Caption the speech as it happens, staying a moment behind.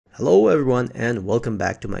Hello everyone and welcome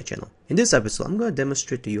back to my channel. In this episode, I'm going to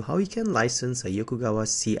demonstrate to you how you can license a Yokogawa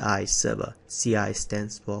CI server. CI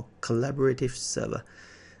stands for Collaborative Server.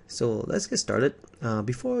 So let's get started.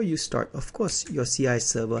 Before you start, of course, your CI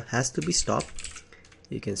server has to be stopped.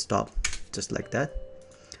 You can stop just like that.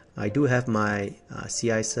 I do have my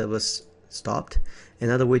CI servers stopped.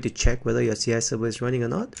 Another way to check whether your CI server is running or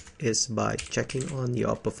not is by checking on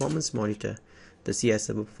your performance monitor, the CI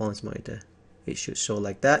server performance monitor. It should show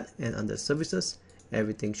like that, and under services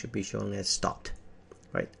everything should be shown as stopped.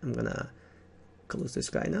 Right, I'm gonna close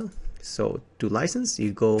this guy now. So to license,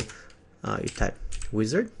 you go you type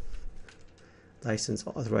wizard, license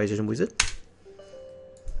authorization wizard.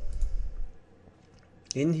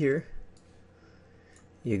 In here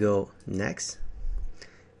you go next,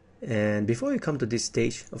 and before you come to this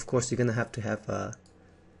stage, of course you're gonna have to have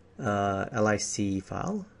a LIC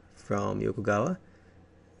file from Yokogawa.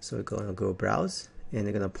 So we're going to go browse, and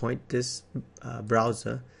you're going to point this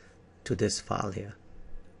browser to this file here.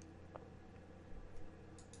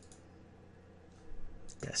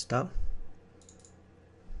 Desktop.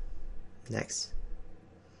 Next.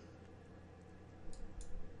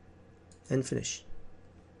 And finish.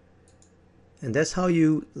 And that's how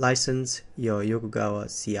you license your Yokogawa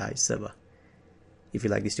CI server. If you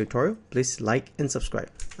like this tutorial, please like and subscribe.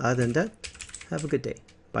 Other than that, have a good day.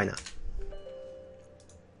 Bye now.